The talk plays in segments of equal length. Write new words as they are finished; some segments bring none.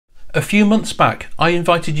A few months back, I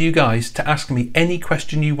invited you guys to ask me any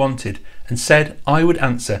question you wanted and said I would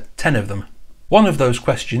answer 10 of them. One of those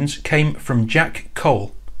questions came from Jack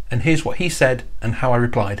Cole, and here's what he said and how I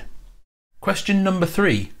replied. Question number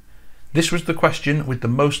 3. This was the question with the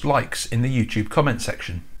most likes in the YouTube comment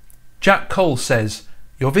section. Jack Cole says,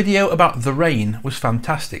 "Your video about The Rain was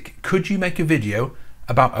fantastic. Could you make a video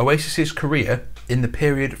about Oasis's career in the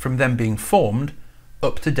period from them being formed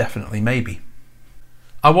up to Definitely Maybe?"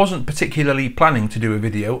 I wasn't particularly planning to do a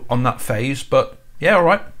video on that phase, but yeah,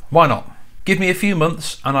 alright, why not? Give me a few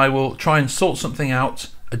months and I will try and sort something out,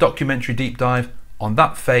 a documentary deep dive on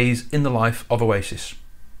that phase in the life of Oasis.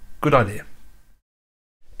 Good idea.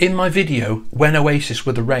 In my video, When Oasis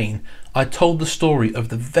Were The Rain, I told the story of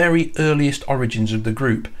the very earliest origins of the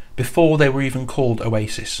group before they were even called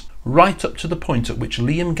Oasis, right up to the point at which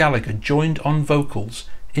Liam Gallagher joined on vocals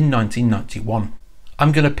in 1991.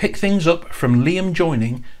 I'm going to pick things up from Liam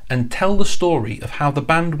joining and tell the story of how the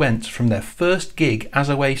band went from their first gig as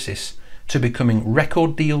Oasis to becoming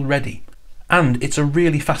record deal ready. And it's a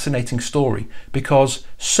really fascinating story because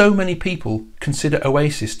so many people consider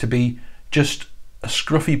Oasis to be just a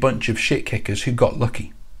scruffy bunch of shit kickers who got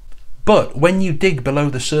lucky. But when you dig below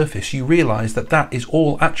the surface, you realise that that is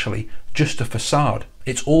all actually just a facade.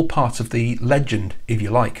 It's all part of the legend, if you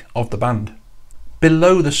like, of the band.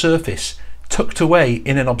 Below the surface, tucked away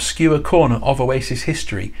in an obscure corner of Oasis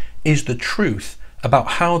history, is the truth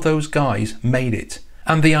about how those guys made it,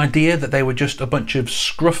 and the idea that they were just a bunch of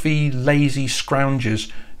scruffy, lazy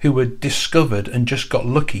scroungers who were discovered and just got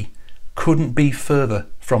lucky couldn't be further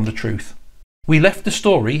from the truth. We left the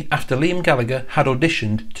story after Liam Gallagher had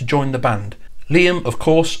auditioned to join the band. Liam, of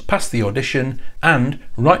course, passed the audition, and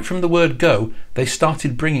right from the word go, they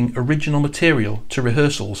started bringing original material to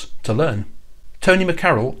rehearsals to learn. Tony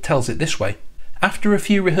McCarroll tells it this way. After a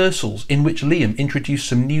few rehearsals in which Liam introduced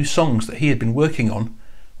some new songs that he had been working on,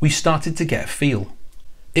 we started to get a feel.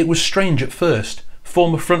 It was strange at first,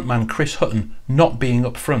 former frontman Chris Hutton not being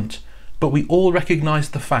up front, but we all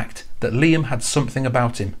recognised the fact that Liam had something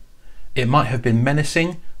about him. It might have been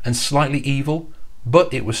menacing and slightly evil,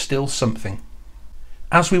 but it was still something.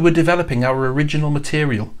 As we were developing our original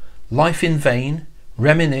material, Life in Vain,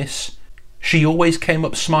 Reminisce, She Always Came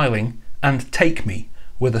Up Smiling, and Take Me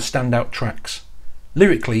were the standout tracks.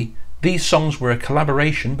 Lyrically, these songs were a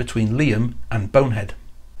collaboration between Liam and Bonehead.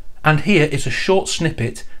 And here is a short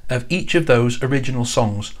snippet of each of those original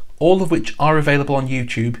songs, all of which are available on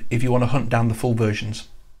YouTube if you want to hunt down the full versions.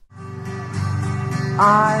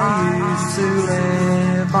 I used to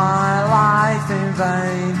live my life in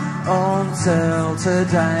vain until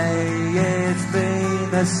today. It's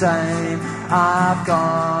been the same. I've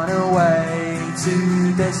gone away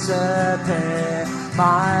to disappear.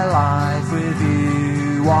 My life with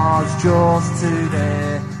you was just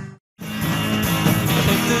today.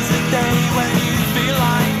 If there's a day when you feel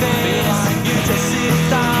like this, you just sit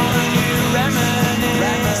down and you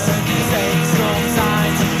reminisce and you take some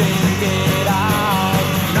time to think it out,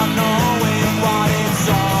 not knowing what it's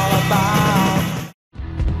all about.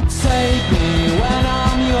 Take me when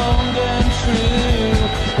I'm young and true.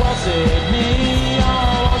 Was it me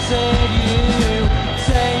or was it you?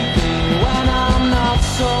 Take me when I'm not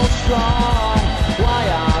so strong. Why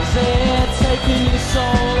has it taken you so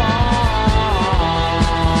long?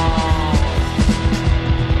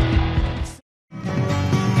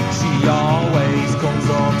 She always comes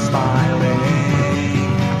up smiling.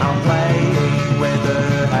 I'm playing with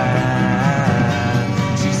her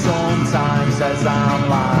hand. She sometimes says I'm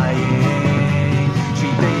lying. She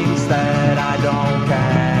thinks that I don't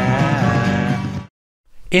care.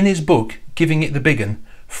 In his book, Giving It the Big 'Un,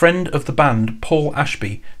 friend of the band Paul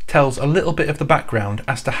Ashby tells a little bit of the background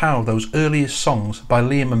as to how those earliest songs by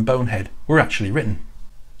Liam and Bonehead were actually written.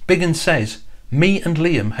 Big 'Un says, "Me and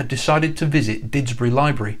Liam had decided to visit Didsbury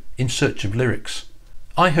Library in search of lyrics.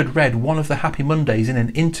 I had read one of the Happy Mondays in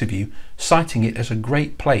an interview citing it as a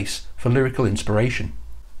great place for lyrical inspiration.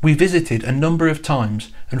 We visited a number of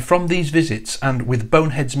times, and from these visits and with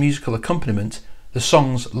Bonehead's musical accompaniment, the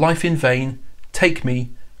songs Life in Vain, Take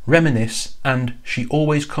Me, Reminisce and She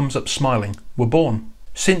Always Comes Up Smiling were born.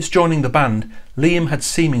 Since joining the band, Liam had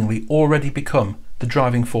seemingly already become the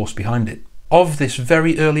driving force behind it. Of this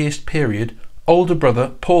very earliest period, older brother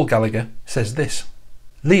Paul Gallagher says this.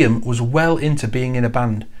 Liam was well into being in a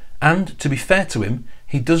band, and to be fair to him,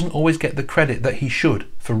 he doesn't always get the credit that he should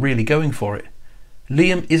for really going for it.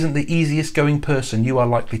 Liam isn't the easiest going person you are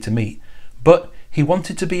likely to meet, but he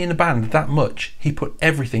wanted to be in a band that much he put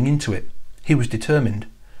everything into it. He was determined.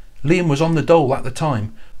 Liam was on the dole at the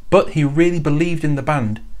time, but he really believed in the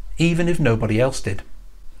band, even if nobody else did.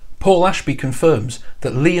 Paul Ashby confirms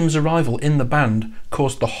that Liam's arrival in the band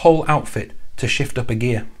caused the whole outfit to shift up a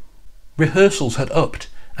gear. Rehearsals had upped,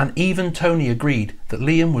 and even Tony agreed that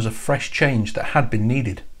Liam was a fresh change that had been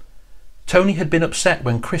needed. Tony had been upset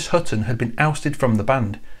when Chris Hutton had been ousted from the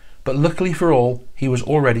band, but luckily for all, he was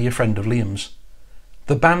already a friend of Liam's.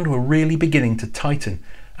 The band were really beginning to tighten,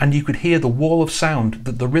 and you could hear the wall of sound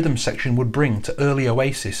that the rhythm section would bring to early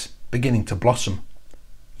Oasis beginning to blossom.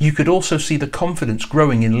 You could also see the confidence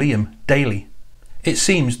growing in Liam daily. It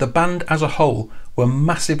seems the band as a whole were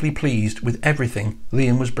massively pleased with everything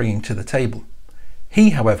Liam was bringing to the table.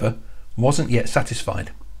 He, however, wasn't yet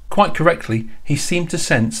satisfied. Quite correctly, he seemed to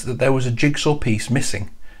sense that there was a jigsaw piece missing,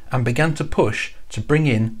 and began to push to bring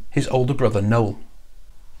in his older brother Noel.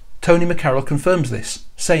 Tony McCarroll confirms this,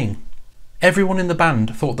 saying, "Everyone in the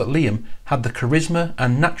band thought that Liam had the charisma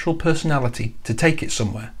and natural personality to take it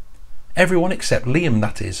somewhere. Everyone except Liam,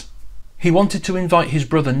 that is. He wanted to invite his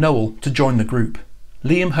brother Noel to join the group.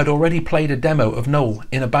 Liam had already played a demo of Noel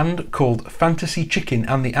in a band called Fantasy Chicken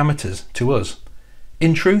and the Amateurs to us.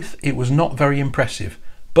 In truth, it was not very impressive,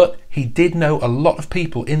 but he did know a lot of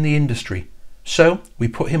people in the industry, so we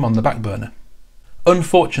put him on the back burner."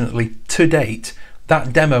 Unfortunately, to date,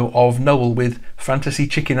 that demo of Noel with Fantasy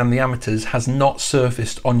Chicken and the Amateurs has not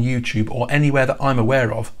surfaced on YouTube or anywhere that I'm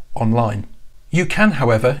aware of online. You can,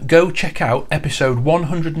 however, go check out episode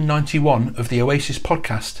 191 of the Oasis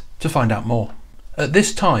podcast to find out more. At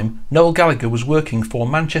this time, Noel Gallagher was working for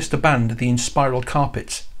Manchester band The Inspiral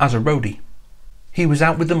Carpets as a roadie. He was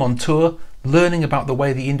out with them on tour, learning about the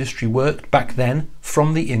way the industry worked back then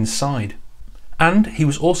from the inside. And he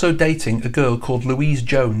was also dating a girl called Louise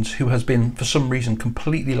Jones, who has been, for some reason,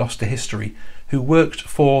 completely lost to history, who worked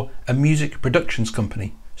for a music productions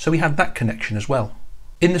company, so he had that connection as well.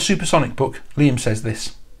 In the Supersonic book, Liam says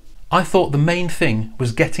this: "I thought the main thing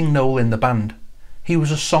was getting Noel in the band. He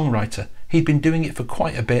was a songwriter, he'd been doing it for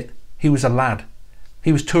quite a bit, he was a lad.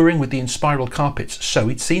 He was touring with the Inspiral Carpets, so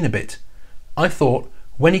he'd seen a bit. I thought,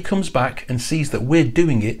 when he comes back and sees that we're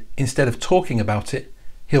doing it instead of talking about it,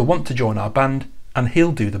 he'll want to join our band and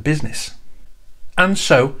he'll do the business." And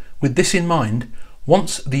so, with this in mind,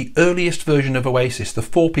 once the earliest version of Oasis, the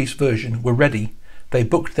 4-piece version, were ready, they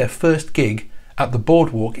booked their first gig at the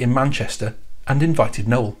Boardwalk in Manchester and invited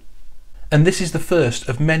Noel. And this is the first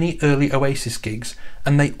of many early Oasis gigs,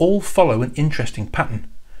 and they all follow an interesting pattern.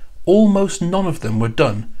 Almost none of them were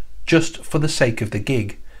done just for the sake of the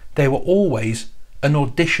gig. They were always an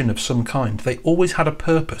audition of some kind. They always had a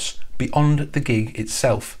purpose beyond the gig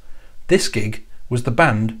itself. This gig was the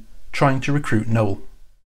band trying to recruit Noel.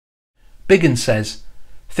 Biggin says,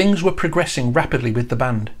 "Things were progressing rapidly with the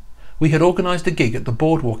band. We had organised a gig at the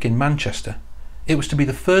Boardwalk in Manchester. It was to be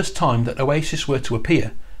the first time that Oasis were to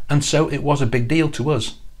appear, and so it was a big deal to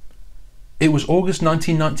us. It was August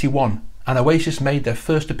 1991, and Oasis made their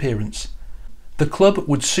first appearance. The club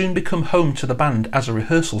would soon become home to the band as a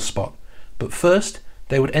rehearsal spot, but first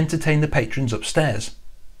they would entertain the patrons upstairs.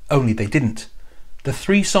 Only they didn't. The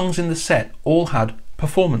 3 songs in the set all had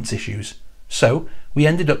performance issues, so we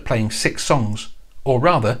ended up playing 6 songs, or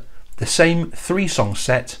rather, the same 3-song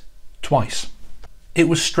set twice. It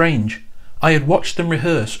was strange. I had watched them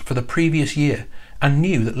rehearse for the previous year and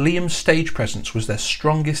knew that Liam's stage presence was their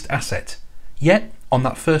strongest asset. Yet, on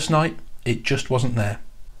that first night, it just wasn't there."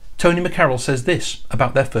 Tony McCarroll says this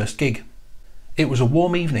about their first gig: "It was a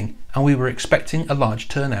warm evening and we were expecting a large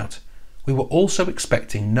turnout. We were also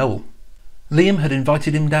expecting Noel. Liam had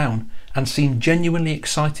invited him down and seemed genuinely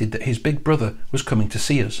excited that his big brother was coming to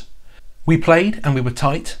see us. We played and we were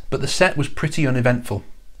tight, but the set was pretty uneventful.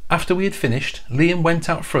 After we had finished, Liam went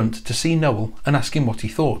out front to see Noel and ask him what he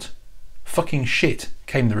thought. 'Fucking shit,'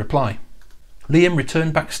 came the reply. Liam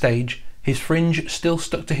returned backstage, his fringe still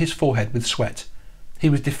stuck to his forehead with sweat. He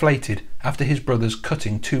was deflated after his brother's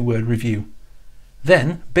cutting 2-word review.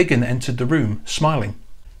 Then Biggin entered the room, smiling.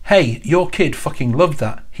 'Hey, your kid fucking loved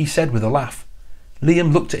that,' he said with a laugh.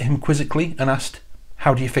 Liam looked at him quizzically and asked,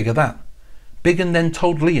 'How do you figure that?' Biggin then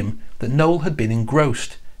told Liam that Noel had been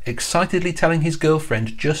engrossed, excitedly telling his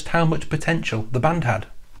girlfriend just how much potential the band had.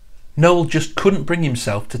 Noel just couldn't bring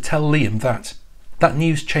himself to tell Liam that. That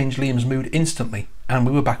news changed Liam's mood instantly, and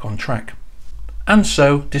we were back on track. And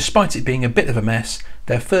so, despite it being a bit of a mess,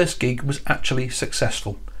 their first gig was actually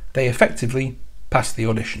successful. They effectively passed the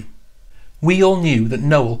audition. We all knew that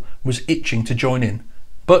Noel was itching to join in,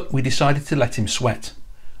 but we decided to let him sweat.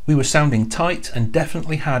 We were sounding tight and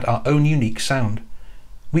definitely had our own unique sound.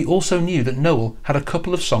 We also knew that Noel had a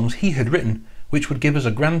couple of songs he had written, which would give us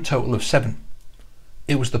a grand total of 7.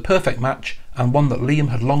 It was the perfect match and one that Liam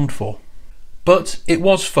had longed for. But it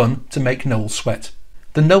was fun to make Noel sweat.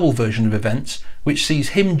 The Noel version of events, which sees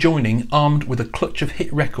him joining armed with a clutch of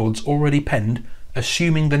hit records already penned,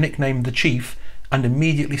 assuming the nickname The Chief, and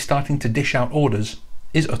immediately starting to dish out orders,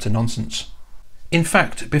 is utter nonsense. In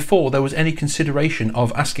fact, before there was any consideration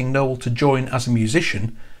of asking Noel to join as a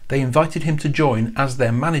musician, they invited him to join as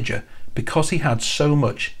their manager because he had so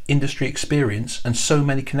much industry experience and so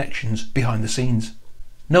many connections behind the scenes.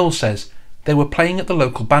 Noel says, "They were playing at the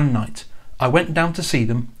local band night. I went down to see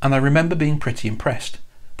them and I remember being pretty impressed.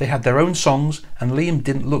 They had their own songs and Liam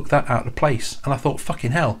didn't look that out of place, and I thought,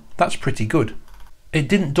 fucking hell, that's pretty good. It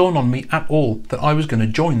didn't dawn on me at all that I was going to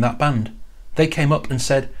join that band. They came up and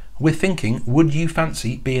said, 'We're thinking, would you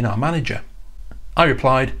fancy being our manager?' I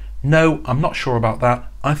replied, 'No, I'm not sure about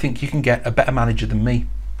that. I think you can get a better manager than me.'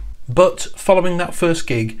 But following that first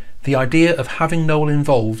gig, the idea of having Noel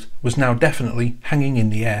involved was now definitely hanging in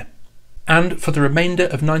the air. And for the remainder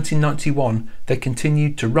of 1991, they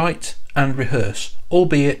continued to write and rehearse,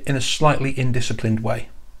 albeit in a slightly indisciplined way.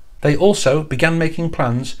 They also began making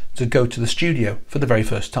plans to go to the studio for the very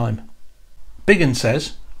first time. Biggin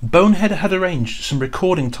says, "Bonehead had arranged some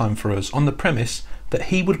recording time for us on the premise that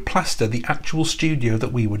he would plaster the actual studio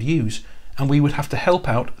that we would use, and we would have to help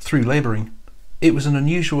out through labouring. It was an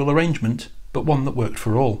unusual arrangement, but one that worked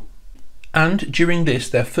for all." And during this,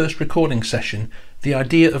 their first recording session, the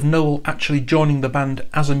idea of Noel actually joining the band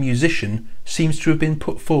as a musician seems to have been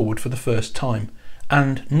put forward for the first time,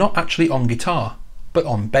 and not actually on guitar, but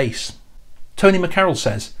on bass. Tony McCarroll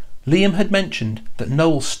says, "Liam had mentioned that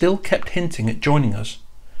Noel still kept hinting at joining us.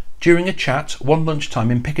 During a chat one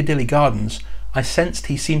lunchtime in Piccadilly Gardens, I sensed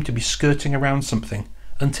he seemed to be skirting around something,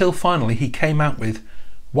 until finally he came out with,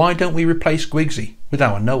 'Why don't we replace Gwigsy with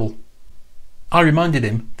our Noel?' I reminded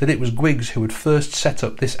him that it was Gwiggs who had first set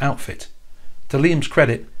up this outfit. To Liam's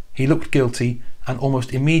credit, he looked guilty and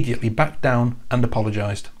almost immediately backed down and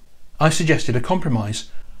apologised. I suggested a compromise.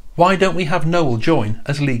 Why don't we have Noel join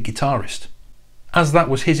as lead guitarist? As that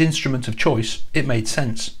was his instrument of choice, it made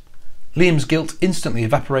sense. Liam's guilt instantly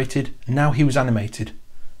evaporated, now he was animated.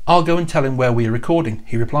 'I'll go and tell him where we are recording,'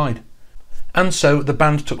 he replied. And so the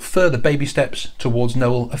band took further baby steps towards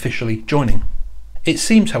Noel officially joining. It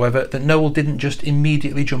seems, however, that Noel didn't just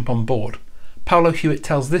immediately jump on board. Paolo Hewitt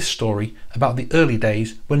tells this story about the early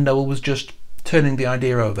days when Noel was just turning the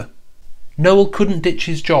idea over. Noel couldn't ditch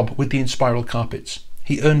his job with the Inspiral Carpets.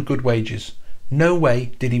 He earned good wages. No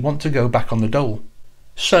way did he want to go back on the dole.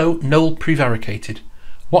 So Noel prevaricated.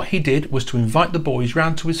 What he did was to invite the boys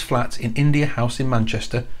round to his flat in India House in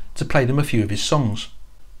Manchester to play them a few of his songs.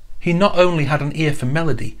 He not only had an ear for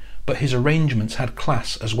melody, but his arrangements had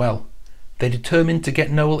class as well. They determined to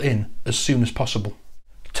get Noel in as soon as possible.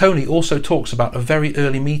 Tony also talks about a very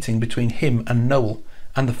early meeting between him and Noel,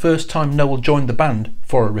 and the first time Noel joined the band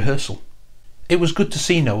for a rehearsal. "It was good to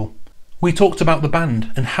see Noel. We talked about the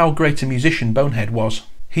band and how great a musician Bonehead was.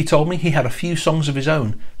 He told me he had a few songs of his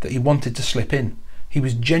own that he wanted to slip in. He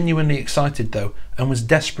was genuinely excited though, and was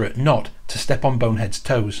desperate not to step on Bonehead's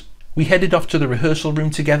toes. We headed off to the rehearsal room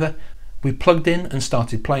together. We plugged in and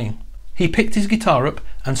started playing. He picked his guitar up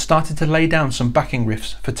and started to lay down some backing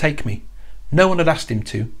riffs for Take Me. No one had asked him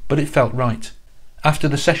to, but it felt right. After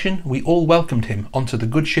the session, we all welcomed him onto the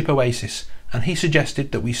good ship Oasis, and he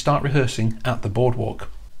suggested that we start rehearsing at the boardwalk."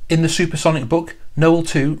 In the Supersonic book, Noel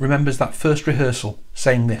too remembers that first rehearsal,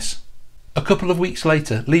 saying this, "A couple of weeks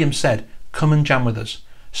later, Liam said, 'Come and jam with us.'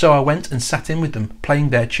 So I went and sat in with them, playing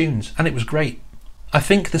their tunes, and it was great. I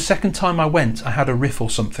think the second time I went, I had a riff or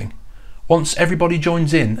something. Once everybody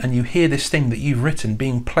joins in and you hear this thing that you've written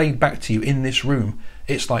being played back to you in this room,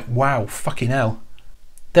 it's like, wow, fucking hell."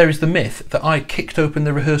 There is the myth that I kicked open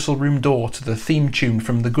the rehearsal room door to the theme tune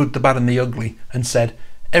from The Good, the Bad and the Ugly and said,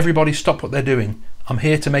 "Everybody stop what they're doing. I'm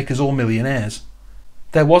here to make us all millionaires."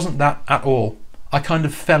 There wasn't that at all. I kind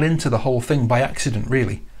of fell into the whole thing by accident,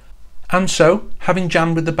 really. And so, having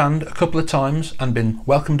jammed with the band a couple of times and been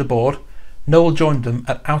welcomed aboard, Noel joined them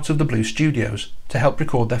at Out of the Blue Studios to help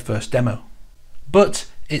record their first demo. But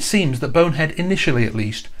it seems that Bonehead, initially at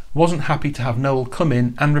least, wasn't happy to have Noel come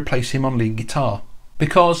in and replace him on lead guitar,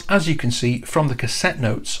 because as you can see from the cassette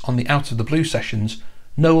notes on the Out of the Blue sessions,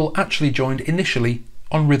 Noel actually joined initially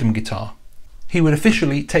on rhythm guitar. He would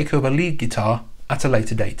officially take over lead guitar at a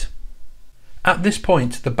later date. At this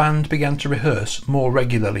point, the band began to rehearse more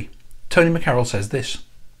regularly. Tony McCarroll says this,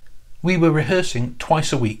 "We were rehearsing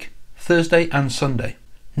twice a week, Thursday and Sunday.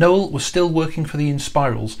 Noel was still working for the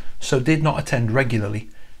Inspirals, so did not attend regularly.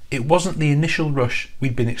 It wasn't the initial rush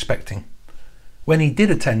we'd been expecting. When he did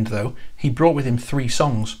attend though, he brought with him 3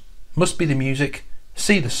 songs, Must Be the Music,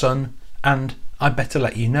 See the Sun, and I Better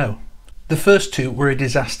Let You Know. The first 2 were a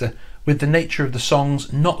disaster. with the nature of the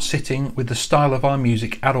songs not sitting with the style of our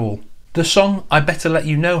music at all. The song I Better Let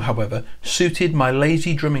You Know, however, suited my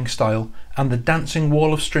lazy drumming style and the dancing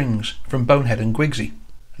wall of strings from Bonehead and Guigsy.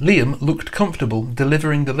 Liam looked comfortable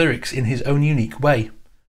delivering the lyrics in his own unique way.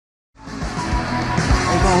 It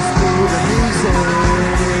must be the music,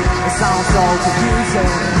 it sounds so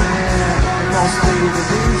confusing. It must be the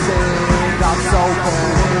music that's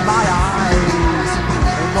opening my eyes.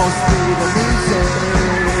 It must be the music,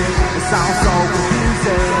 it sounds so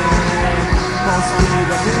confusing. It must be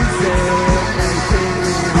the music making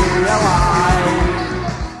me realize.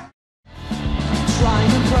 Try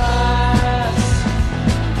and impress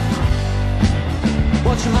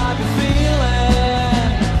what you might be feeling.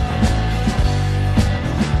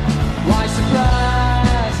 Why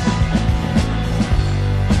suppress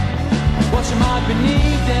what you might be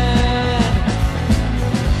needing?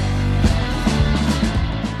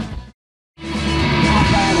 I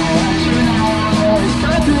better let you know it's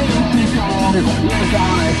time to let me go. You're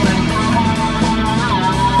gonna spend my heart.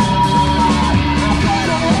 I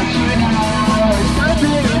better let you know it's time to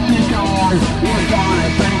let me go. You're gonna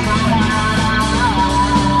spend my heart.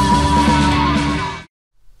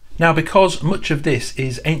 Now, because much of this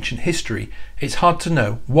is ancient history, it's hard to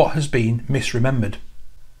know what has been misremembered.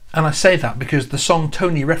 And I say that because the song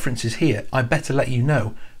Tony references here, I Better Let You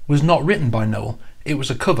Know, was not written by Noel, it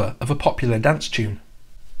was a cover of a popular dance tune.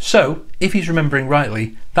 So, if he's remembering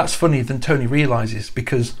rightly, that's funnier than Tony realises,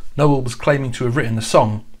 because Noel was claiming to have written a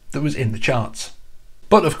song that was in the charts.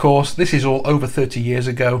 But of course, this is all over 30 years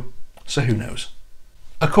ago, so who knows.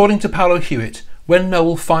 According to Paolo Hewitt, when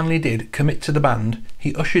Noel finally did commit to the band,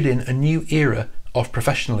 he ushered in a new era of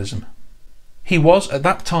professionalism. He was at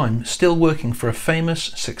that time still working for a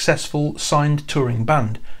famous, successful, signed touring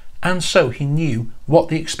band, and so he knew what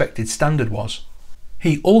the expected standard was.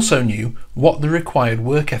 He also knew what the required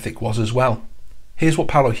work ethic was as well. Here's what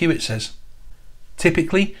Paolo Hewitt says.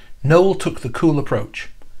 Typically, Noel took the cool approach.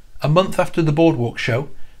 A month after the Boardwalk show,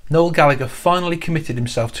 Noel Gallagher finally committed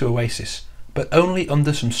himself to Oasis, but only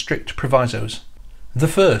under some strict provisos. The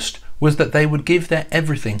first was that they would give their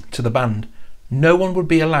everything to the band. No one would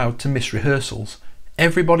be allowed to miss rehearsals.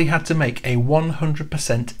 Everybody had to make a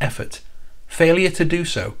 100% effort. Failure to do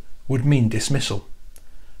so would mean dismissal.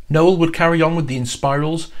 Noel would carry on with the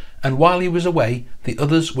Inspirals, and while he was away, the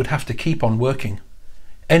others would have to keep on working.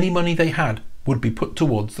 Any money they had would be put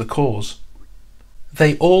towards the cause.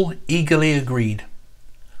 They all eagerly agreed.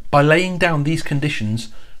 By laying down these conditions,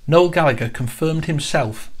 Noel Gallagher confirmed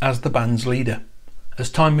himself as the band's leader. As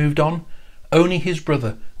time moved on, only his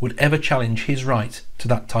brother would ever challenge his right to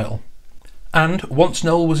that title. And once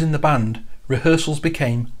Noel was in the band, rehearsals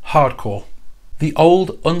became hardcore. The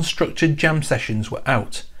old unstructured jam sessions were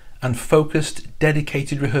out, and focused,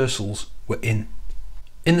 dedicated rehearsals were in.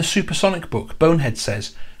 In the Supersonic book, Bonehead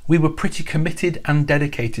says, "We were pretty committed and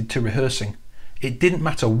dedicated to rehearsing. It didn't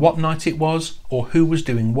matter what night it was or who was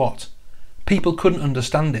doing what. People couldn't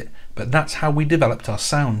understand it, but that's how we developed our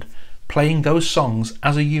sound, playing those songs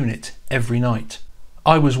as a unit every night.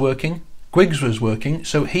 I was working, Griggs was working,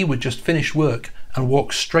 so he would just finish work and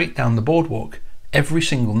walk straight down the boardwalk every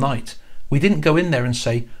single night. We didn't go in there and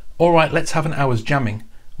say, all right, let's have an hour's jamming.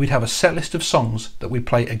 We'd have a set list of songs that we'd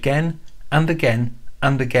play again and again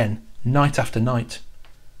and again, night after night."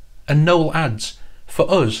 And Noel adds, "For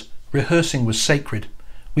us, rehearsing was sacred.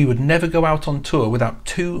 We would never go out on tour without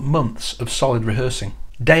 2 months of solid rehearsing,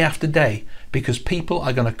 day after day, because people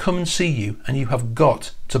are going to come and see you and you have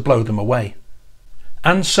got to blow them away."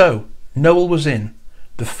 And so, Noel was in,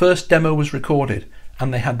 the first demo was recorded,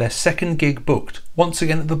 and they had their second gig booked, once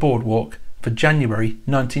again at the Boardwalk, for January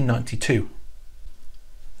 1992.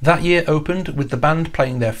 That year opened with the band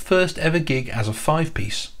playing their first ever gig as a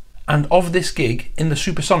 5-piece. And of this gig, in the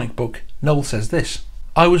Supersonic book, Noel says this: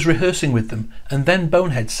 "I was rehearsing with them, and then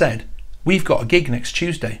Bonehead said, 'We've got a gig next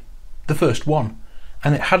Tuesday,' the first one,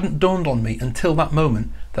 and it hadn't dawned on me until that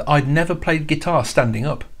moment that I'd never played guitar standing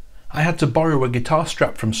up. I had to borrow a guitar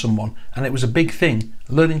strap from someone, and it was a big thing,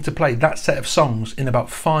 learning to play that set of songs in about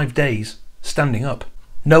 5 days, standing up."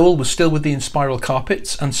 Noel was still with the Inspiral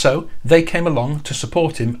Carpets, and so they came along to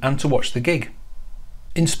support him and to watch the gig.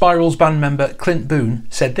 Inspiral's band member Clint Boone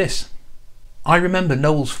said this: "I remember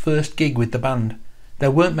Noel's first gig with the band.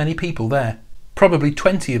 There weren't many people there, probably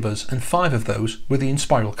 20 of us, and 5 of those were the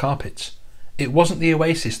Inspiral Carpets. It wasn't the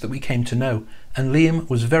Oasis that we came to know, and Liam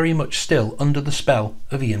was very much still under the spell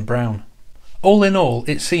of Ian Brown." All in all,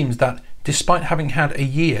 it seems that, despite having had a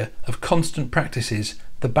year of constant practices,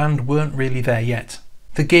 the band weren't really there yet.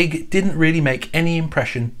 The gig didn't really make any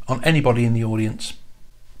impression on anybody in the audience.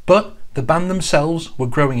 But the band themselves were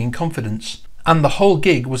growing in confidence, And the whole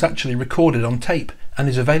gig was actually recorded on tape and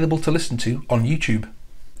is available to listen to on YouTube.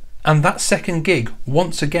 And that second gig,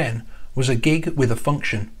 once again, was a gig with a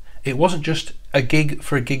function. It wasn't just a gig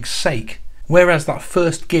for a gig's sake. Whereas that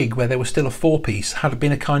first gig, where there was still a four-piece, had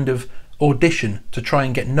been a kind of audition to try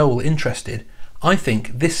and get Noel interested, I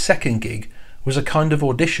think this second gig was a kind of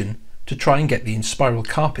audition to try and get the Inspiral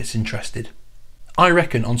Carpets interested. I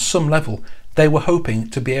reckon on some level they were hoping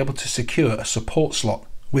to be able to secure a support slot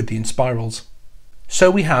with the Inspirals.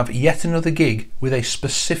 So we have yet another gig with a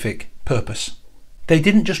specific purpose. They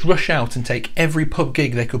didn't just rush out and take every pub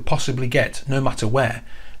gig they could possibly get, no matter where.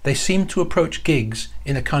 They seemed to approach gigs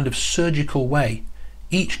in a kind of surgical way.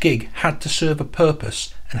 Each gig had to serve a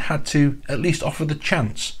purpose and had to at least offer the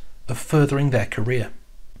chance of furthering their career.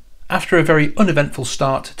 After a very uneventful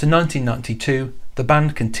start to 1992, the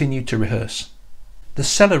band continued to rehearse. The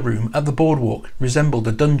cellar room at the boardwalk resembled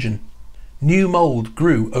a dungeon. New mould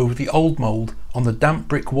grew over the old mould on the damp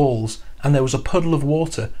brick walls, and there was a puddle of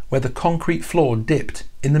water where the concrete floor dipped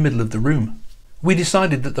in the middle of the room. We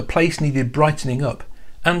decided that the place needed brightening up,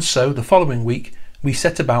 and so the following week we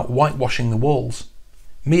set about whitewashing the walls.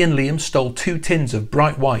 Me and Liam stole 2 tins of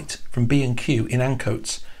bright white from B&Q in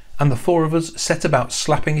Ancoats, and the 4 of us set about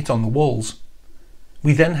slapping it on the walls.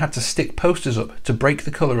 We then had to stick posters up to break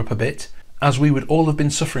the colour up a bit, as we would all have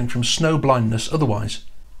been suffering from snow blindness otherwise.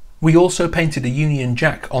 We also painted a Union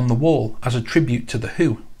Jack on the wall as a tribute to The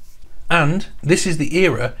Who. And this is the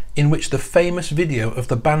era in which the famous video of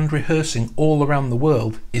the band rehearsing all around the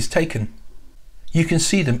world is taken. You can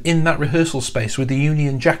see them in that rehearsal space with the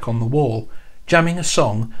Union Jack on the wall, jamming a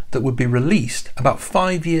song that would be released about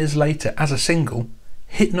 5 years later as a single,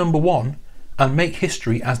 hit #1, and make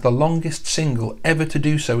history as the longest single ever to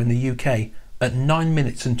do so in the UK at 9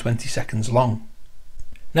 minutes and 20 seconds long.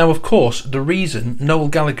 Now, of course, the reason Noel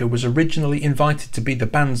Gallagher was originally invited to be the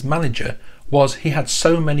band's manager was he had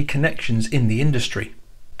so many connections in the industry.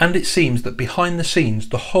 And it seems that behind the scenes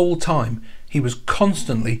the whole time he was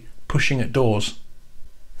constantly pushing at doors.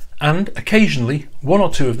 And occasionally 1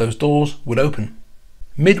 or 2 of those doors would open.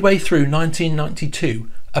 Midway through 1992,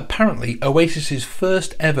 apparently Oasis's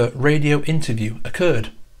first ever radio interview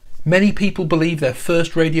occurred. Many people believe their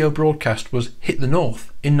first radio broadcast was Hit the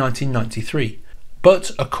North in 1993,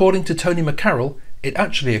 but according to Tony McCarroll, it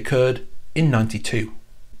actually occurred in 92.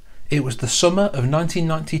 It was the summer of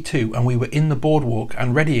 1992 and we were in the boardwalk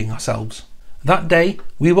and readying ourselves. That day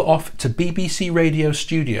we were off to BBC Radio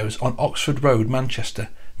Studios on Oxford Road, Manchester,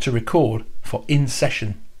 to record for In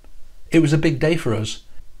Session. It was a big day for us.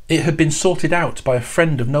 It had been sorted out by a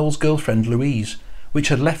friend of Noel's girlfriend Louise, which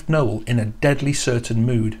had left Noel in a deadly certain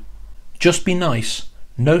mood. Just be nice,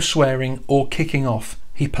 no swearing or kicking off,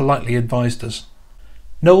 he politely advised us.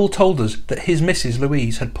 Noel told us that his Mrs.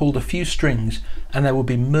 Louise had pulled a few strings and there would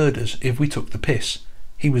be murders if we took the piss.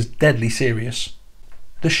 He was deadly serious.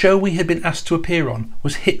 The show we had been asked to appear on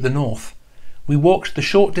was Hit the North. We walked the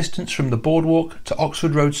short distance from the boardwalk to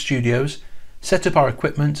Oxford Road Studios, set up our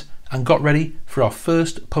equipment and got ready for our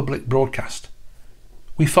first public broadcast.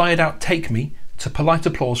 We fired out Take Me to polite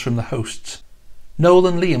applause from the hosts. Noel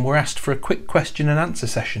and Liam were asked for a quick question and answer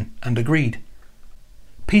session and agreed.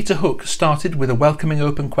 Peter Hook started with a welcoming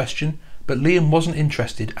open question, but Liam wasn't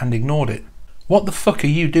interested and ignored it. "What the fuck are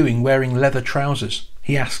you doing wearing leather trousers?"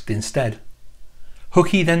 he asked instead.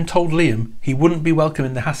 Hooky then told Liam he wouldn't be welcome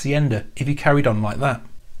in the Hacienda if he carried on like that.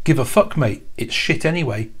 "Give a fuck, mate, it's shit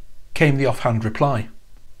anyway," came the offhand reply.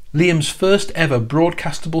 Liam's first ever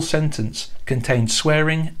broadcastable sentence contained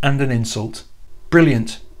swearing and an insult.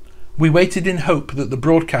 Brilliant. We waited in hope that the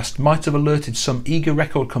broadcast might have alerted some eager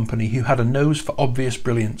record company who had a nose for obvious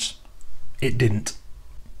brilliance. It didn't.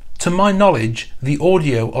 To my knowledge, the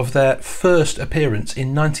audio of their first appearance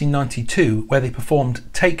in 1992, where they performed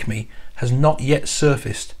Take Me, has not yet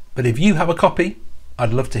surfaced, but if you have a copy,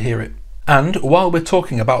 I'd love to hear it. And while we're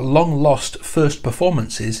talking about long-lost first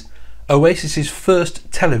performances, Oasis's first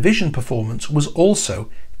television performance was also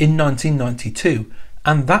in 1992,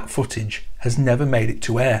 and that footage has never made it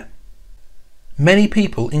to air. Many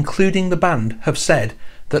people, including the band, have said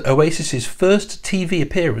that Oasis's first TV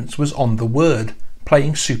appearance was on The Word,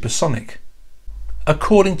 playing Supersonic.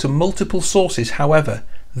 According to multiple sources, however,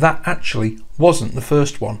 that actually wasn't the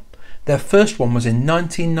first one. Their first one was in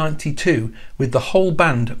 1992, with the whole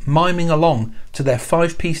band miming along to their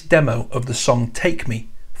 5-piece demo of the song Take Me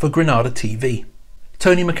for Granada TV.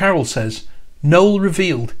 Tony McCarroll says, "Noel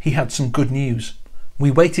revealed he had some good news. We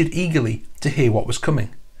waited eagerly to hear what was coming.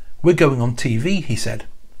 We're going on TV, he said."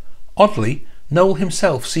 Oddly, Noel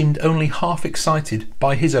himself seemed only half excited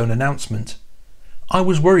by his own announcement. I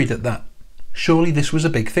was worried at that. Surely this was a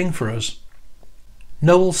big thing for us.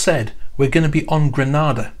 Noel said, we're going to be on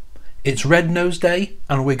Granada. It's Red Nose Day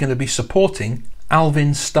and we're going to be supporting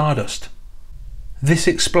Alvin Stardust. This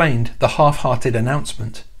explained the half-hearted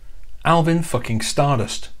announcement. Alvin fucking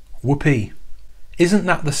Stardust. Whoopee. Isn't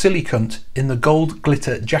that the silly cunt in the gold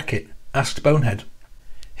glitter jacket? Asked Bonehead.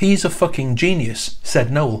 He's a fucking genius,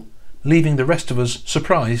 said Noel, leaving the rest of us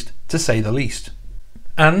surprised, to say the least.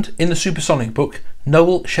 And in the Supersonic book,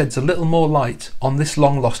 Noel sheds a little more light on this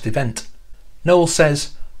long-lost event. Noel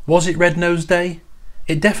says, was it Red Nose Day?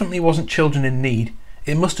 It definitely wasn't children in need.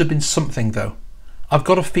 It must have been something though. I've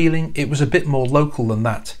got a feeling it was a bit more local than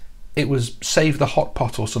that. It was Save the Hot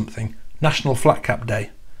Pot or something, National Flat Cap Day.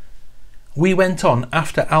 We went on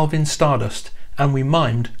after Alvin Stardust and we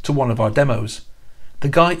mimed to one of our demos. The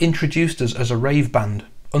guy introduced us as a rave band.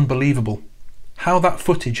 Unbelievable. How that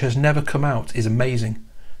footage has never come out is amazing.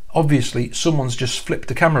 Obviously someone's just flipped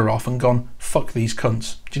the camera off and gone, fuck these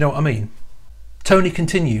cunts. Do you know what I mean? Tony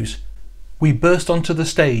continues, we burst onto the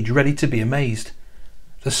stage ready to be amazed.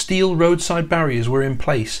 The steel roadside barriers were in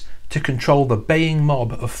place to control the baying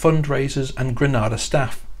mob of fundraisers and Granada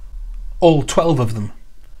staff. All 12 of them.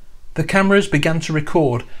 The cameras began to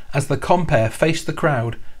record as the compere faced the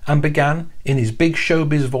crowd and began, in his big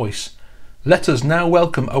showbiz voice, let us now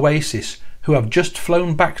welcome Oasis, who have just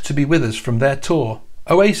flown back to be with us from their tour.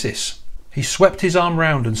 Oasis! He swept his arm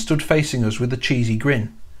round and stood facing us with a cheesy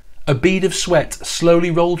grin. A bead of sweat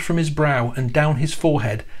slowly rolled from his brow and down his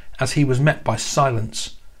forehead as he was met by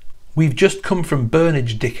silence. We've just come from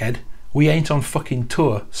Burnage, dickhead. We ain't on fucking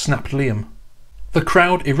tour, snapped Liam. The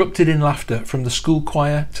crowd erupted in laughter from the school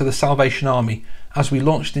choir to the Salvation Army as we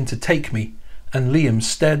launched into Take Me, and Liam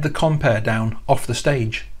stared the compere down off the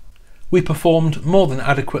stage. We performed more than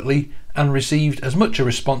adequately and received as much a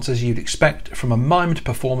response as you'd expect from a mimed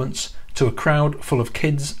performance to a crowd full of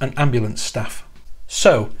kids and ambulance staff.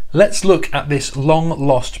 So, let's look at this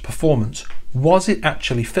long-lost performance. Was it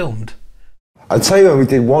actually filmed? I'll tell you when we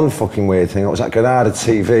did one fucking weird thing. It was at Granada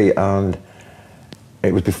TV and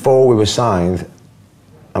it was before we were signed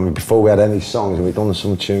and before we had any songs, and we'd done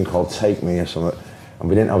some tune called Take Me or something, and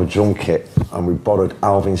we didn't have a drum kit, and we borrowed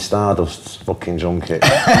Alvin Stardust's fucking drum kit.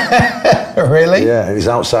 Really? Yeah, it was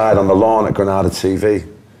outside on the lawn at Granada TV.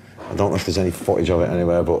 I don't know if there's any footage of it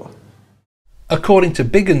anywhere, but... According to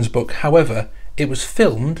Biggin's book, however, it was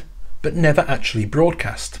filmed but never actually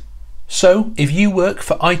broadcast. So, if you work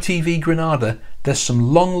for ITV Granada, there's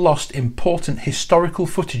some long-lost important historical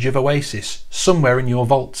footage of Oasis somewhere in your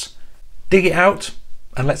vaults. Dig it out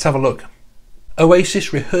and let's have a look.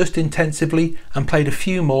 Oasis rehearsed intensively and played a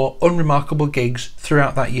few more unremarkable gigs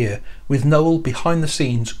throughout that year, with Noel behind the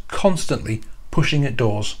scenes constantly pushing at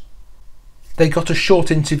doors. They got a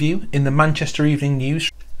short interview in the Manchester Evening News,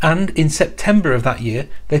 and in September of that year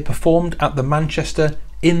they performed at the Manchester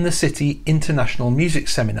In the City International Music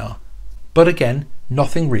Seminar. But again,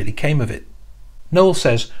 nothing really came of it. Noel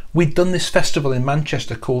says, we'd done this festival in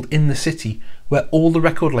Manchester called In the City, where all the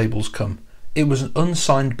record labels come. It was an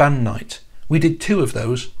unsigned band night. We did 2 of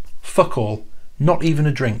those. Fuck all. Not even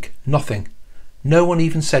a drink. Nothing. No one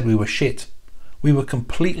even said we were shit. We were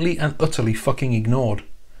completely and utterly fucking ignored.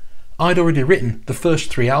 I'd already written the first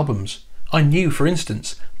 3 albums. I knew, for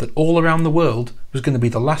instance, that All Around the World was going to be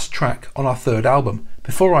the last track on our 3rd album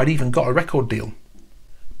before I'd even got a record deal.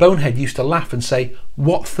 Bonehead used to laugh and say,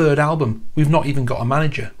 what 3rd album? We've not even got a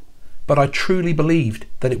manager. But I truly believed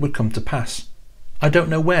that it would come to pass. I don't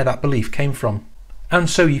know where that belief came from. And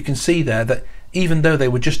so you can see there that even though they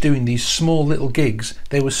were just doing these small little gigs,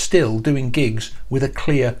 they were still doing gigs with a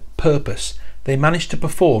clear purpose. They managed to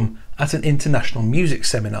perform at an international music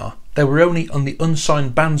seminar. They were only on the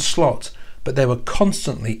unsigned band slot, but they were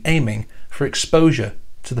constantly aiming for exposure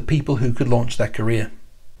to the people who could launch their career.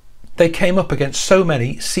 They came up against so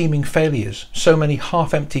many seeming failures, so many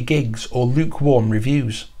half-empty gigs or lukewarm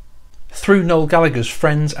reviews. Through Noel Gallagher's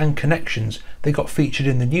friends and connections, they got featured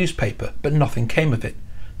in the newspaper, but nothing came of it.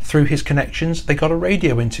 Through his connections, they got a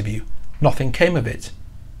radio interview. Nothing came of it.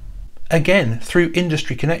 Again, through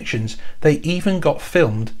industry connections, they even got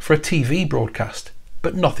filmed for a TV broadcast,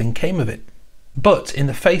 but nothing came of it. But in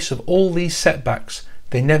the face of all these setbacks,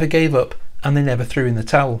 they never gave up and they never threw in the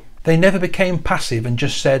towel. They never became passive and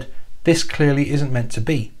just said, this clearly isn't meant to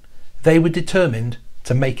be. They were determined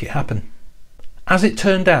to make it happen. As it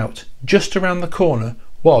turned out, just around the corner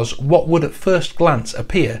was what would at first glance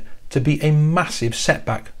appear to be a massive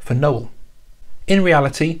setback for Noel. In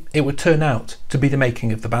reality, it would turn out to be the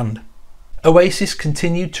making of the band. Oasis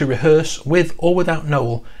continued to rehearse with or without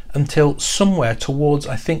Noel until somewhere towards,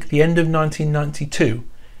 I think, the end of 1992,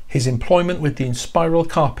 his employment with the Inspiral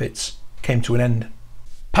Carpets came to an end.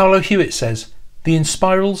 Paolo Hewitt says, The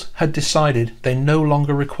Inspirals had decided they no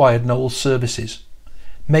longer required Noel's services.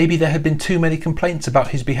 Maybe there had been too many complaints about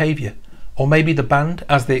his behaviour, or maybe the band,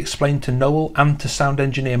 as they explained to Noel and to sound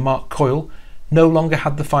engineer Mark Coyle, no longer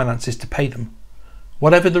had the finances to pay them.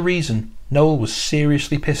 Whatever the reason, Noel was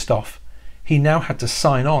seriously pissed off. He now had to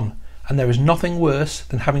sign on, and there is nothing worse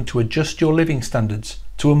than having to adjust your living standards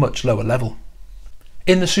to a much lower level.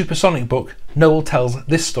 In the Supersonic book, Noel tells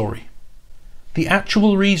this story. The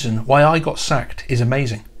actual reason why I got sacked is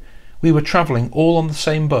amazing. We were travelling all on the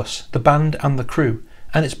same bus, the band and the crew,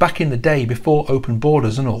 and it's back in the day before open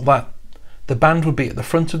borders and all that. The band would be at the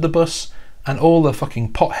front of the bus, and all the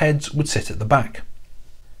fucking potheads would sit at the back.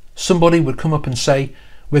 Somebody would come up and say,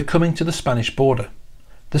 "We're coming to the Spanish border."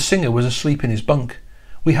 The singer was asleep in his bunk.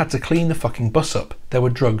 We had to clean the fucking bus up. There were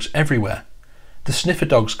drugs everywhere. The sniffer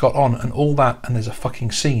dogs got on and all that, and there's a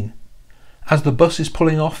fucking scene. As the bus is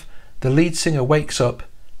pulling off, the lead singer wakes up.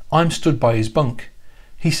 I'm stood by his bunk.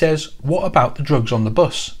 He says, "What about the drugs on the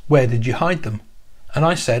bus? Where did you hide them?" And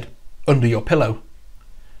I said, "Under your pillow."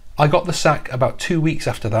 I got the sack about 2 weeks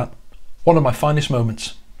after that. One of my finest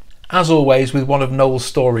moments. As always with one of Noel's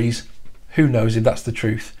stories, who knows if that's the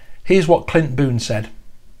truth, here's what Clint Boone said.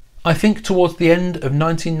 I think towards the end of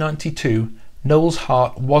 1992, Noel's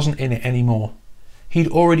heart wasn't in it anymore. He'd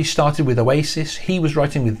already started with Oasis, he was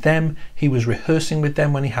writing with them, he was rehearsing with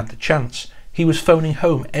them when he had the chance, he was phoning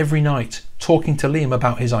home every night, talking to Liam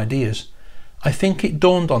about his ideas. I think it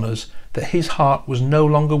dawned on us that his heart was no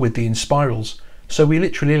longer with the Inspirals, so we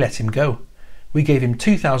literally let him go. We gave him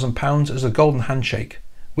 £2,000 as a golden handshake,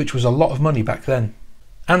 which was a lot of money back then.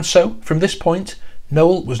 And so, from this point,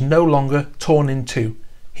 Noel was no longer torn in two.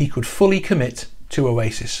 He could fully commit to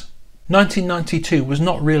Oasis. 1992 was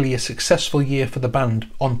not really a successful year for the band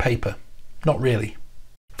on paper. Not really.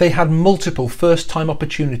 They had multiple first-time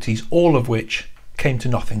opportunities, all of which came to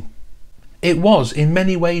nothing. It was, in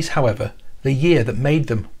many ways, however, the year that made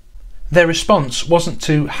them. Their response wasn't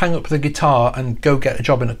to hang up the guitar and go get a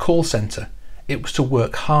job in a call centre. It was to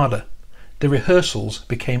work harder. The rehearsals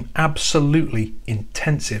became absolutely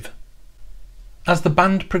intensive. As the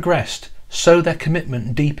band progressed, so their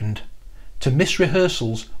commitment deepened. To miss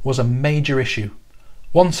rehearsals was a major issue.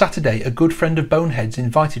 One Saturday, a good friend of Bonehead's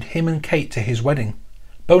invited him and Kate to his wedding.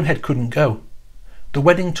 Bonehead couldn't go. The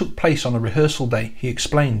wedding took place on a rehearsal day, he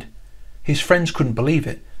explained. His friends couldn't believe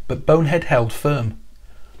it, but Bonehead held firm.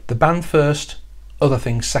 The band first, other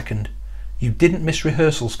things second. You didn't miss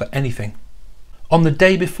rehearsals for anything. On the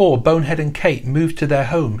day before Bonehead and Kate moved to their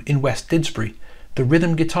home in West Didsbury, the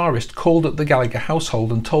rhythm guitarist called up the Gallagher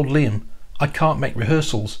household and told Liam, "I can't make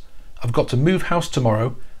rehearsals. I've got to move house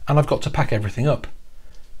tomorrow and I've got to pack everything up."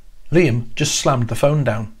 Liam just slammed the phone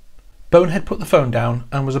down. Bonehead put the phone down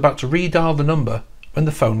and was about to redial the number when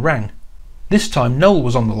the phone rang. This time Noel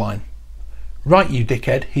was on the line. "Right, you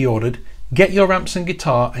dickhead," he ordered, "get your amps and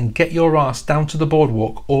guitar and get your ass down to the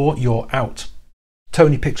boardwalk or you're out."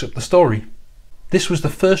 Tony picks up the story. This was the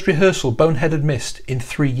first rehearsal Bonehead had missed in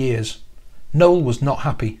 3 years. Noel was not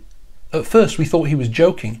happy. At first we thought he was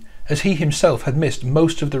joking, as he himself had missed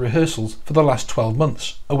most of the rehearsals for the last 12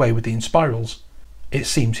 months, away with the Inspirals. It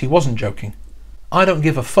seems he wasn't joking. "I don't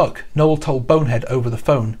give a fuck," Noel told Bonehead over the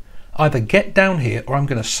phone. "Either get down here or I'm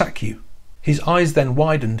going to sack you." His eyes then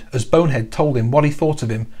widened as Bonehead told him what he thought of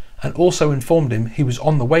him and also informed him he was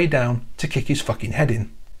on the way down to kick his fucking head in.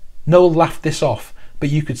 Noel laughed this off, but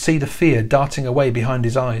you could see the fear darting away behind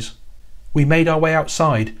his eyes. We made our way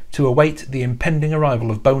outside to await the impending arrival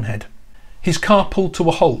of Bonehead. His car pulled to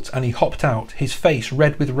a halt and he hopped out, his face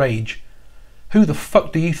red with rage. "Who the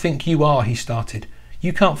fuck do you think you are?" he started.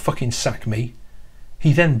 "You can't fucking sack me."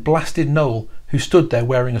 He then blasted Noel, who stood there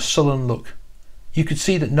wearing a sullen look. You could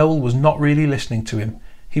see that Noel was not really listening to him.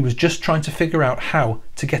 He was just trying to figure out how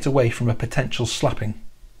to get away from a potential slapping.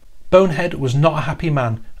 Bonehead was not a happy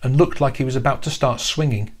man and looked like he was about to start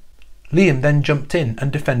swinging. Liam then jumped in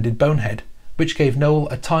and defended Bonehead, which gave Noel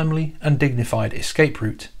a timely and dignified escape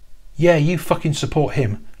route. "Yeah, you fucking support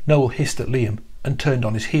him," Noel hissed at Liam and turned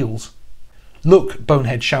on his heels. "Look,"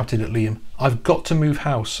 Bonehead shouted at Liam, "I've got to move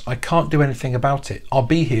house. I can't do anything about it. I'll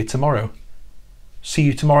be here tomorrow." "See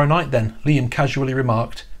you tomorrow night then," Liam casually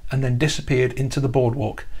remarked, and then disappeared into the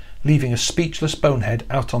boardwalk, leaving a speechless Bonehead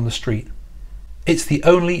out on the street. It's the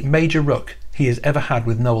only major ruck he has ever had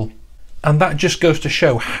with Noel. And that just goes to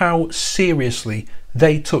show how seriously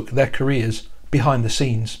they took their careers behind the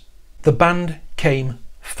scenes. The band came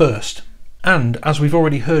first. And as we've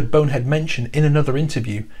already heard Bonehead mention in another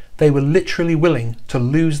interview, they were literally willing to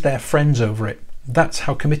lose their friends over it. That's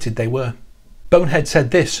how committed they were. Bonehead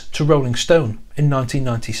said this to Rolling Stone in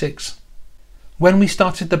 1996. "When we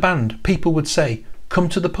started the band, people would say, 'Come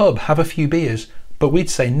to the pub, have a few beers. but we'd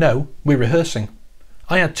say no, we're rehearsing.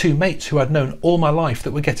 I had two mates who I'd known all my life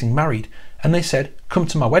that were getting married, and they said, come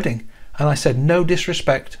to my wedding. And I said, no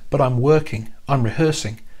disrespect, but I'm working, I'm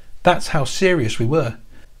rehearsing. That's how serious we were.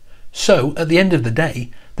 So, at the end of the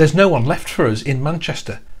day, there's no one left for us in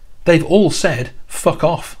Manchester. They've all said, fuck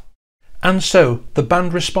off. And so, the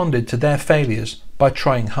band responded to their failures by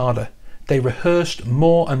trying harder. They rehearsed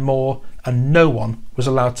more and more, and no one was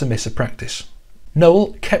allowed to miss a practice.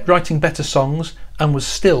 Noel kept writing better songs and was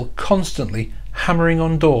still constantly hammering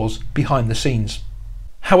on doors behind the scenes.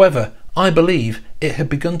 However, I believe it had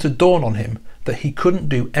begun to dawn on him that he couldn't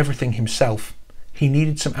do everything himself. He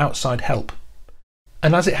needed some outside help.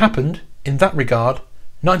 And as it happened, in that regard,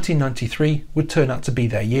 1993 would turn out to be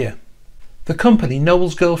their year. The company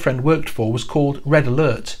Noel's girlfriend worked for was called Red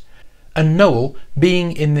Alert, and Noel,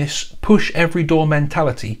 being in this push every door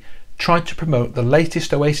mentality, tried to promote the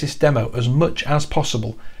latest Oasis demo as much as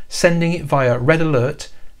possible, sending it via Red Alert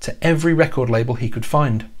to every record label he could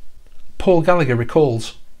find. Paul Gallagher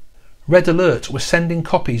recalls, Red Alert was sending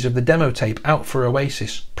copies of the demo tape out for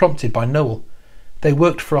Oasis, prompted by Noel. They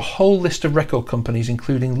worked for a whole list of record companies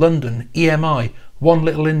including London, EMI, One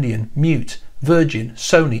Little Indian, Mute, Virgin,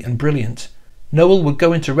 Sony and Brilliant. Noel would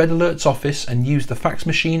go into Red Alert's office and use the fax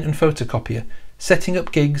machine and photocopier, setting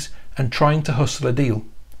up gigs and trying to hustle a deal.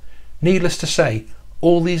 Needless to say,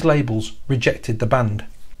 all these labels rejected the band.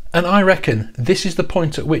 And I reckon this is the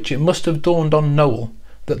point at which it must have dawned on Noel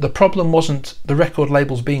that the problem wasn't the record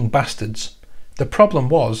labels being bastards. The problem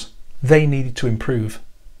was they needed to improve.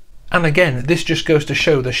 And again, this just goes to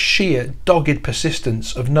show the sheer dogged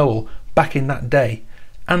persistence of Noel back in that day,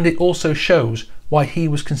 and it also shows why he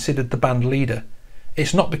was considered the band leader.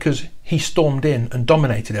 It's not because he stormed in and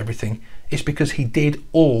dominated everything, it's because he did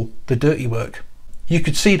all the dirty work. You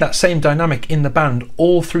could see that same dynamic in the band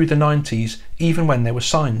all through the 90s, even when they were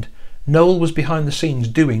signed. Noel was behind the scenes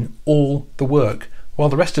doing all the work, while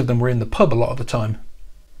the rest of them were in the pub a lot of the time.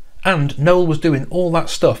 And Noel was doing all that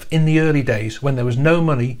stuff in the early days when there was no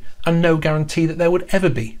money and no guarantee that there would ever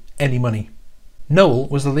be any money. Noel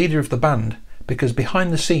was the leader of the band because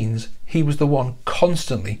behind the scenes he was the one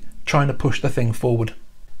constantly trying to push the thing forward.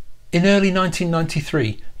 In early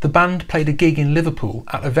 1993, the band played a gig in Liverpool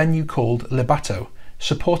at a venue called Lebato,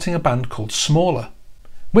 supporting a band called Smaller,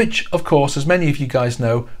 which, of course, as many of you guys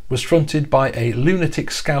know, was fronted by a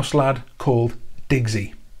lunatic Scouse lad called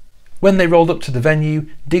Diggsy. When they rolled up to the venue,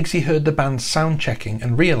 Diggsy heard the band sound checking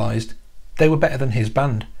and realised they were better than his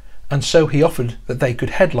band, and so he offered that they could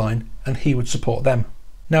headline and he would support them.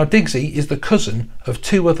 Now Diggsy is the cousin of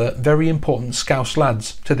two other very important Scouse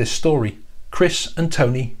lads to this story, Chris and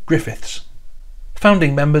Tony Griffiths,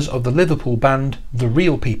 founding members of the Liverpool band The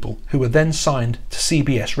Real People, who were then signed to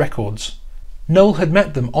CBS Records. Noel had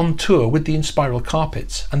met them on tour with the Inspiral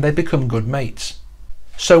Carpets and they'd become good mates.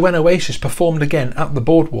 So when Oasis performed again at the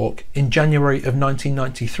Boardwalk in January of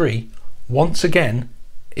 1993, once again,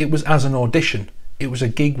 it was as an audition. It was a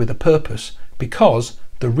gig with a purpose, because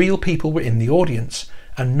the Real People were in the audience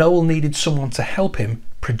and Noel needed someone to help him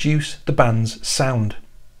produce the band's sound.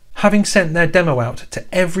 Having sent their demo out to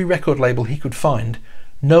every record label he could find,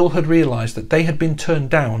 Noel had realised that they had been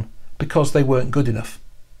turned down because they weren't good enough.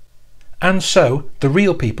 And so the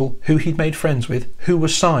Real People, who he'd made friends with, who were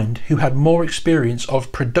signed, who had more experience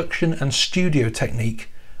of production and studio technique,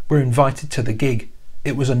 were invited to the gig.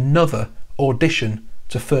 It was another audition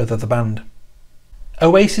to further the band.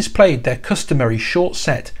 Oasis played their customary short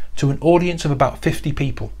set to an audience of about 50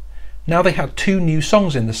 people. Now they had two new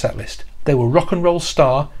songs in the setlist. They were Rock and Roll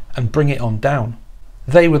Star and Bring It On Down.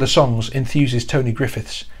 They were the songs, enthuses Tony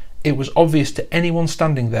Griffiths. It was obvious to anyone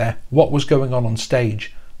standing there what was going on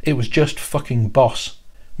stage. It was just fucking boss.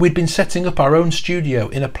 We'd been setting up our own studio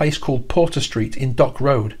in a place called Porter Street in Dock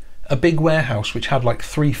Road, a big warehouse which had like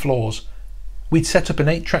 3 floors. We'd set up an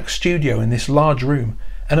 8-track studio in this large room,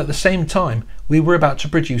 and at the same time we were about to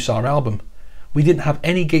produce our album. We didn't have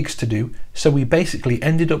any gigs to do, so we basically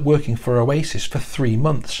ended up working for Oasis for 3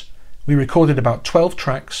 months. We recorded about 12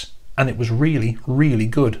 tracks and it was really, really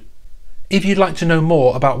good. If you'd like to know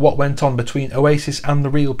more about what went on between Oasis and the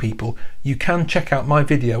Real People, you can check out my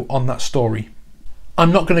video on that story.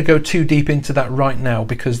 I'm not going to go too deep into that right now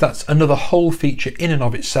because that's another whole feature in and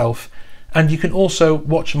of itself, and you can also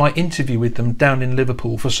watch my interview with them down in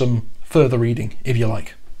Liverpool for some further reading if you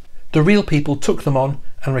like. The Real People took them on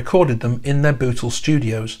and recorded them in their Bootle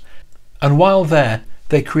studios, and while there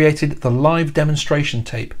they created the live demonstration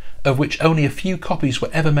tape, of which only a few copies were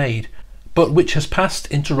ever made, but which has passed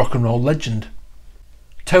into rock and roll legend.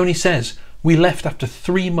 Tony says, "We left after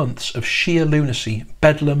 3 months of sheer lunacy,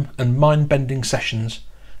 bedlam and mind-bending sessions.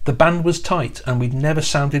 The band was tight and we'd never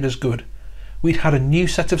sounded as good. we'd had a new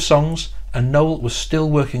set of songs and Noel was still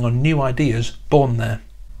working on new ideas born there.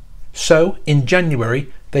 So, in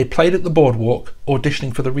January, they played at the Boardwalk,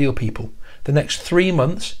 auditioning for the real people. The next 3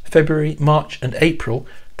 months, February, March and April,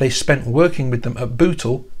 they spent working with them at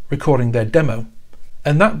Bootle, recording their demo.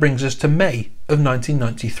 And that brings us to May of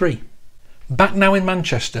 1993. Back now in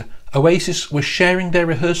Manchester, Oasis was sharing their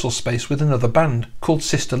rehearsal space with another band called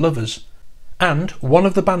Sister Lovers. And one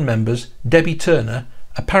of the band members, Debbie Turner,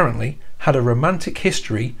 apparently had a romantic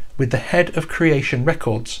history with the head of Creation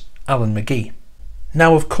Records, Alan McGee.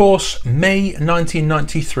 Now of course, May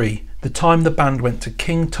 1993, the time the band went to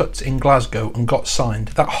King Tut's in Glasgow and got signed,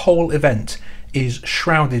 that whole event is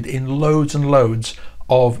shrouded in loads and loads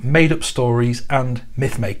of made up stories and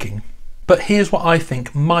myth making. But here's what I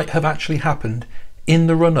think might have actually happened in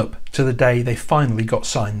the run up to the day they finally got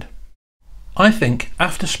signed. I think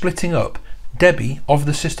after splitting up, Debbie of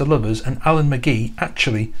the Sister Lovers and Alan McGee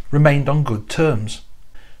actually remained on good terms.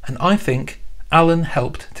 And I think Alan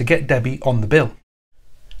helped to get Debbie on the bill.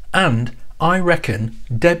 And I reckon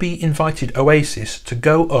Debbie invited Oasis to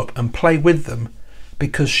go up and play with them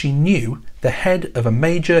because she knew the head of a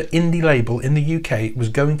major indie label in the UK was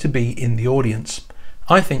going to be in the audience.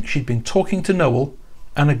 I think she'd been talking to Noel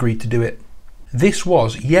and agreed to do it. This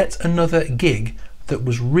was yet another gig that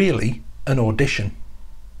was really an audition.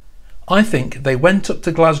 I think they went up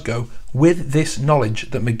to Glasgow with this knowledge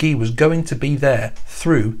that McGee was going to be there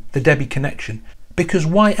through the Debbie connection, because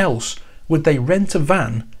why else would they rent a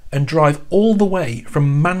van and drive all the way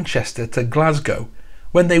from Manchester to Glasgow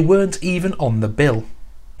when they weren't even on the bill?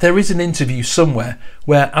 There is an interview somewhere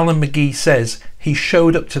where Alan McGee says he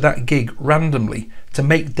showed up to that gig randomly to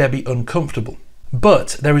make Debbie uncomfortable.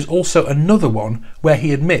 But there is also another one where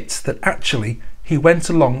he admits that actually he went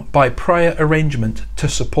along by prior arrangement to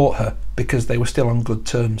support her because they were still on good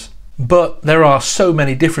terms. But there are so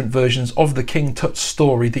many different versions of the King Tut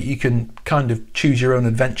story that you can kind of choose your own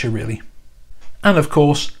adventure really. And of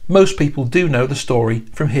course, most people do know the story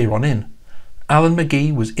from here on in. Alan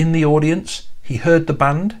McGee was in the audience, he heard the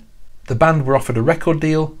band were offered a record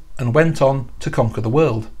deal and went on to conquer the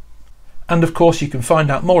world. And of course you can find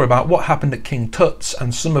out more about what happened at King Tut's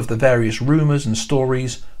and some of the various rumours and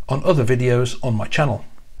stories on other videos on my channel.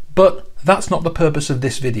 But that's not the purpose of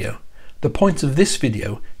this video. The point of this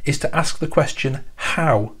video is to ask the question,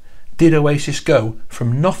 how did Oasis go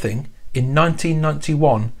from nothing in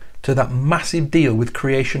 1991 to that massive deal with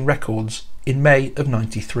Creation Records in May of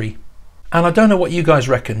 93? And I don't know what you guys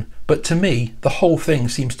reckon, but to me the whole thing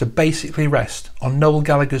seems to basically rest on Noel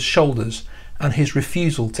Gallagher's shoulders and his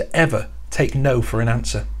refusal to ever take no for an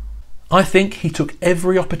answer. I think he took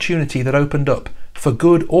every opportunity that opened up, for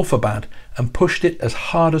good or for bad, and pushed it as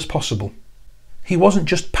hard as possible. He wasn't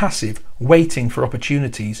just passive, waiting for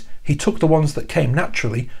opportunities. He took the ones that came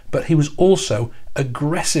naturally, but he was also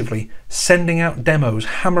aggressively sending out demos,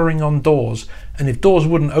 hammering on doors, and if doors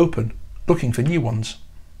wouldn't open, looking for new ones.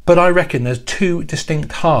 But I reckon there's two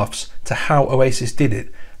distinct halves to how Oasis did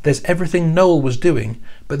it. There's everything Noel was doing,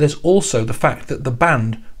 but there's also the fact that the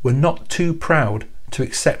band were not too proud to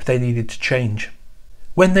accept they needed to change.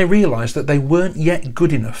 When they realised that they weren't yet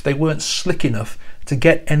good enough, they weren't slick enough to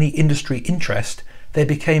get any industry interest, they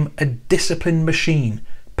became a disciplined machine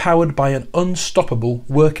powered by an unstoppable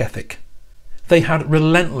work ethic. They had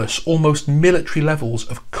relentless, almost military levels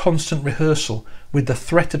of constant rehearsal with the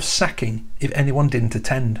threat of sacking if anyone didn't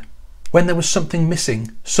attend. When there was something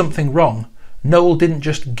missing, something wrong, Noel didn't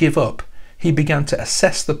just give up, he began to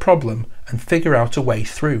assess the problem and figure out a way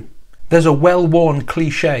through. There's a well-worn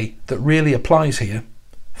cliche that really applies here.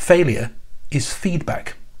 Failure is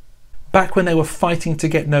feedback. Back when they were fighting to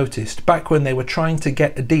get noticed, back when they were trying to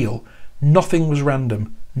get a deal, nothing was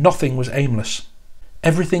random, nothing was aimless.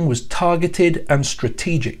 Everything was targeted and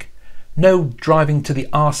strategic. No driving to the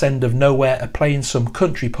arse end of nowhere or playing some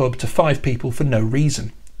country pub to 5 people for no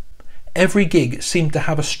reason. Every gig seemed to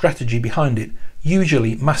have a strategy behind it,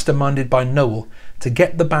 usually masterminded by Noel, to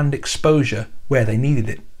get the band exposure where they needed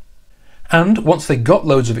it. And once they got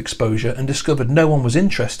loads of exposure and discovered no one was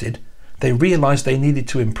interested, they realised they needed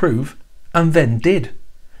to improve, and then did.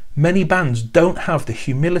 Many bands don't have the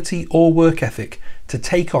humility or work ethic to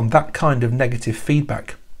take on that kind of negative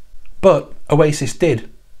feedback. But Oasis did,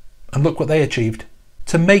 and look what they achieved.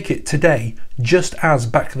 To make it today, just as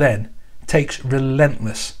back then, takes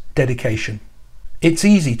relentless dedication. It's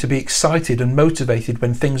easy to be excited and motivated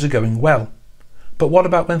when things are going well. But what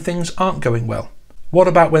about when things aren't going well? What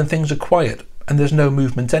about when things are quiet and there's no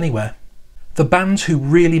movement anywhere? The bands who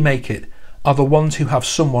really make it are the ones who have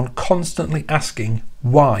someone constantly asking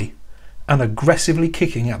why and aggressively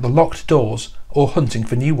kicking at the locked doors or hunting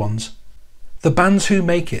for new ones. The bands who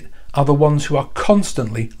make it are the ones who are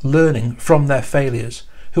constantly learning from their failures,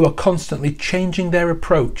 who are constantly changing their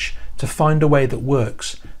approach to find a way that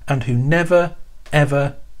works, and who never,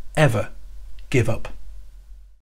 ever, ever give up.